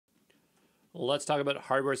Let's talk about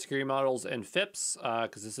hardware security models and FIPS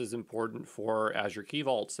because this is important for Azure Key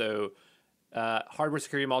Vault. So hardware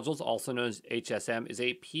security modules, also known as HSM, is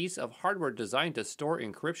a piece of hardware designed to store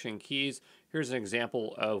encryption keys. Here's an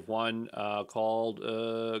example of one called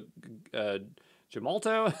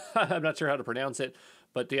Gemalto. I'm not sure how to pronounce it,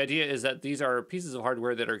 but the idea is that these are pieces of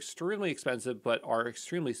hardware that are extremely expensive but are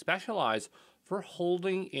extremely specialized for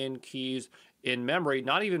holding in keys in memory,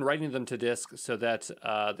 not even writing them to disk so that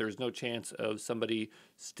there's no chance of somebody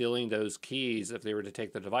stealing those keys if they were to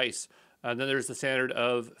take the device. And then there's the standard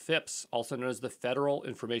of FIPS, also known as the Federal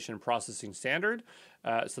Information Processing Standard.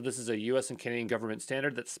 So this is a US and Canadian government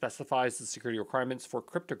standard that specifies the security requirements for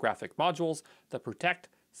cryptographic modules that protect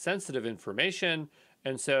sensitive information.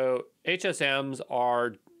 And so HSMs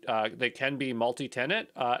are, they can be multi-tenant,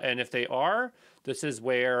 and if they are, this is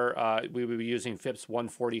where we would be using FIPS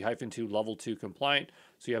 140-2 level 2 compliant.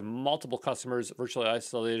 So you have multiple customers virtually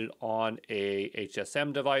isolated on a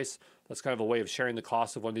HSM device. That's kind of a way of sharing the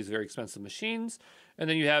cost of one of these very expensive machines. And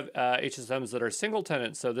then you have HSMs that are single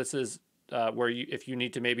tenant. So this is where if you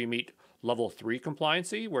need to maybe meet level 3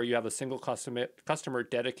 compliancy, where you have a single customer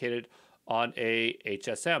dedicated on a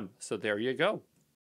HSM. So there you go.